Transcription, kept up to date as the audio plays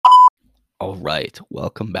All right,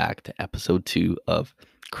 welcome back to episode 2 of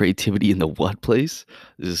Creativity in the What Place.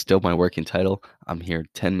 This is still my working title. I'm here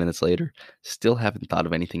 10 minutes later. Still haven't thought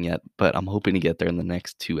of anything yet, but I'm hoping to get there in the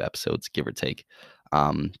next 2 episodes, give or take.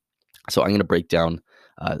 Um, so I'm going to break down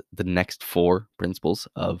the next 4 principles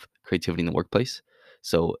of creativity in the workplace.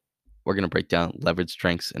 So we're going to break down leverage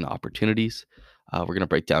strengths and opportunities. We're going to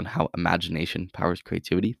break down how imagination powers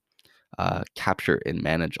creativity, capture and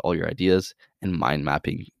manage all your ideas, and mind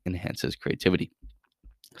mapping enhances creativity.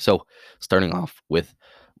 So, starting off with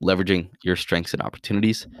leveraging your strengths and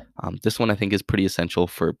opportunities. This one I think is pretty essential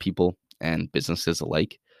for people and businesses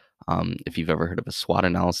alike. If you've ever heard of a SWOT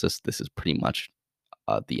analysis, this is pretty much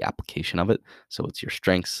the application of it. So, it's your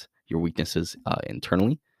strengths, your weaknesses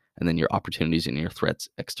internally, and then your opportunities and your threats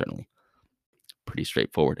externally. Pretty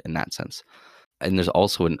straightforward in that sense. And there's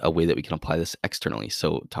also a way that we can apply this externally.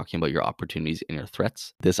 So, talking about your opportunities and your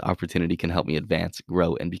threats, this opportunity can help me advance,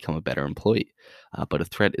 grow, and become a better employee. But a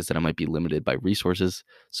threat is that I might be limited by resources.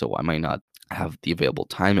 So, I might not have the available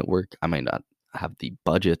time at work. I might not have the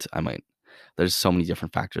budget. There's so many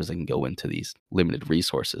different factors that can go into these limited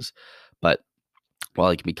resources. But while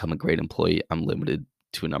I can become a great employee, I'm limited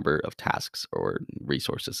to a number of tasks or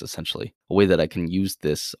resources, essentially. A way that I can use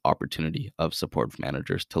this opportunity of supportive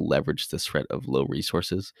managers to leverage this threat of low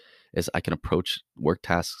resources is I can approach work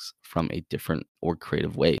tasks from a different or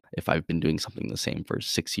creative way. If I've been doing something the same for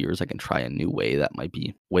 6 years, I can try a new way that might be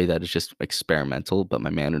a way that is just experimental, but my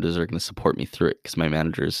managers are going to support me through it because my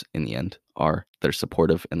managers in the end they're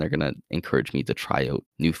supportive and they're going to encourage me to try out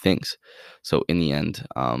new things. So in the end,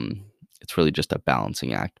 it's really just a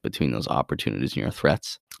balancing act between those opportunities and your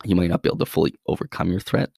threats. You might not be able to fully overcome your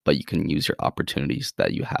threat, but you can use your opportunities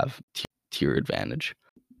that you have to your advantage.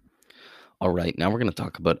 All right, now we're going to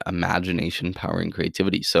talk about imagination powering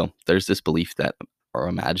creativity. So there's this belief that our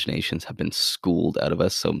imaginations have been schooled out of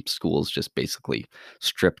us. So schools just basically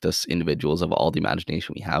stripped us individuals of all the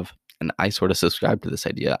imagination we have. And I sort of subscribe to this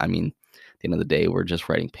idea. I mean, at the end of the day, we're just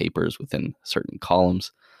writing papers within certain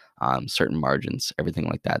columns, certain margins, everything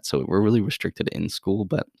like that. So we're really restricted in school.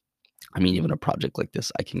 But I mean, even a project like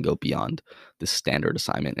this, I can go beyond the standard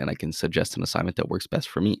assignment and I can suggest an assignment that works best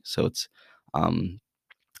for me. So it's um,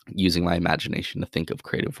 using my imagination to think of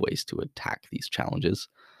creative ways to attack these challenges.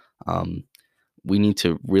 Um, we need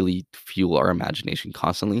to really fuel our imagination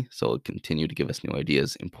constantly so it'll continue to give us new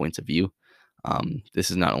ideas and points of view.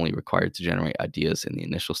 This is not only required to generate ideas in the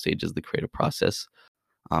initial stages of the creative process.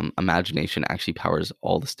 Imagination actually powers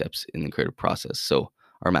all the steps in the creative process. So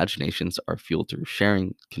our imaginations are fueled through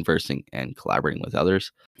sharing, conversing, and collaborating with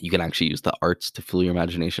others. You can actually use the arts to fuel your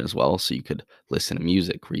imagination as well. So you could listen to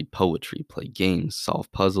music, read poetry, play games,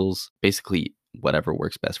 solve puzzles, basically whatever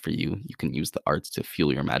works best for you. You can use the arts to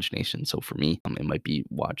fuel your imagination. So for me, it might be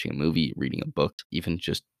watching a movie, reading a book, even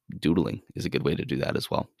just doodling is a good way to do that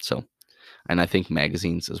as well. So and I think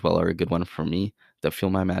magazines as well are a good one for me that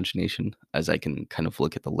fuel my imagination as I can kind of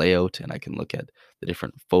look at the layout and I can look at the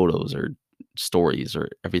different photos or stories or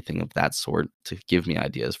everything of that sort to give me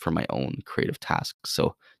ideas for my own creative tasks.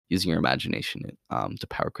 So using your imagination to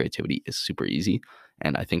power creativity is super easy.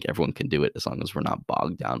 And I think everyone can do it as long as we're not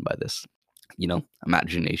bogged down by this,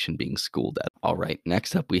 imagination being schooled at. All right,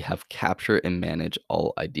 next up we have capture and manage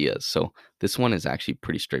all ideas. So this one is actually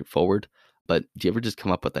pretty straightforward. But do you ever just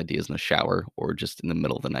come up with ideas in the shower or just in the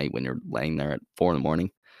middle of the night when you're laying there at 4 in the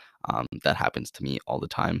morning? That happens to me all the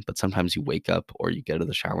time. But sometimes you wake up or you get out of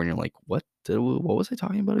the shower and you're like, what was I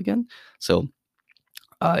talking about again? So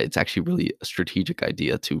it's actually really a strategic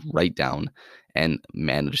idea to write down and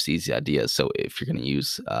manage these ideas. So if you're going to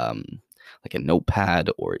use like a notepad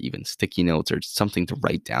or even sticky notes or something to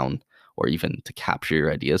write down or even to capture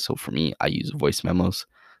your ideas. So for me, I use voice memos.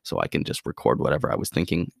 So I can just record whatever I was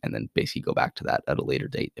thinking and then basically go back to that at a later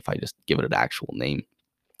date if I just give it an actual name.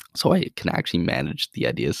 So I can actually manage the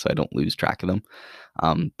ideas so I don't lose track of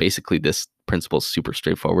them. Basically, this principle is super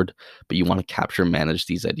straightforward, but you want to capture and manage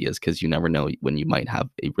these ideas because you never know when you might have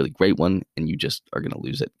a really great one and you just are going to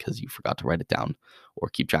lose it because you forgot to write it down or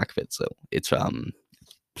keep track of it. So it's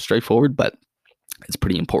straightforward, but it's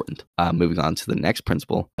pretty important. Moving on to the next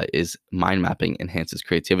principle is mind mapping enhances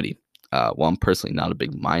creativity. Well, I'm personally not a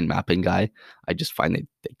big mind mapping guy. I just find they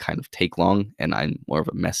kind of take long, and I'm more of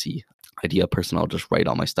a messy idea person. I'll just write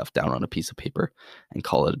all my stuff down on a piece of paper and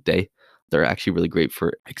call it a day. They're actually really great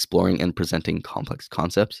for exploring and presenting complex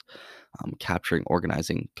concepts, capturing,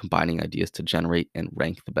 organizing, combining ideas to generate and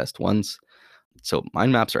rank the best ones. So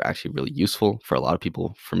mind maps are actually really useful for a lot of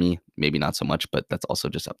people. For me, maybe not so much, but that's also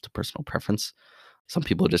just up to personal preference. Some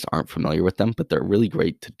people just aren't familiar with them, but they're really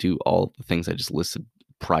great to do all the things I just listed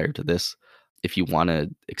prior to this. If you want to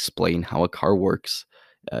explain how a car works,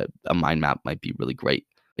 a mind map might be really great.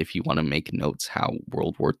 If you want to make notes how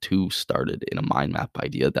World War II started in a mind map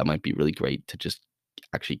idea, that might be really great to just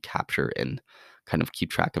actually capture and kind of keep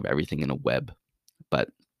track of everything in a web. But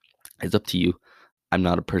it's up to you. I'm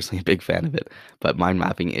not a personally a big fan of it, but mind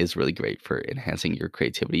mapping is really great for enhancing your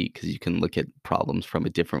creativity because you can look at problems from a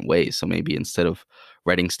different way. So maybe instead of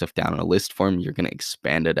writing stuff down in a list form, you're going to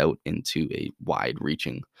expand it out into a wide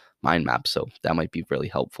reaching mind map. So that might be really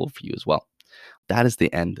helpful for you as well. That is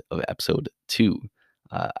the end of episode 2.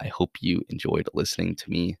 I hope you enjoyed listening to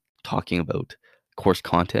me talking about course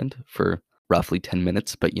content for roughly 10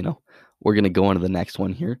 minutes, but we're going to go on to the next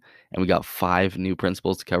one here, and we got 5 new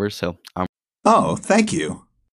principles to cover. So I'm Oh, thank you.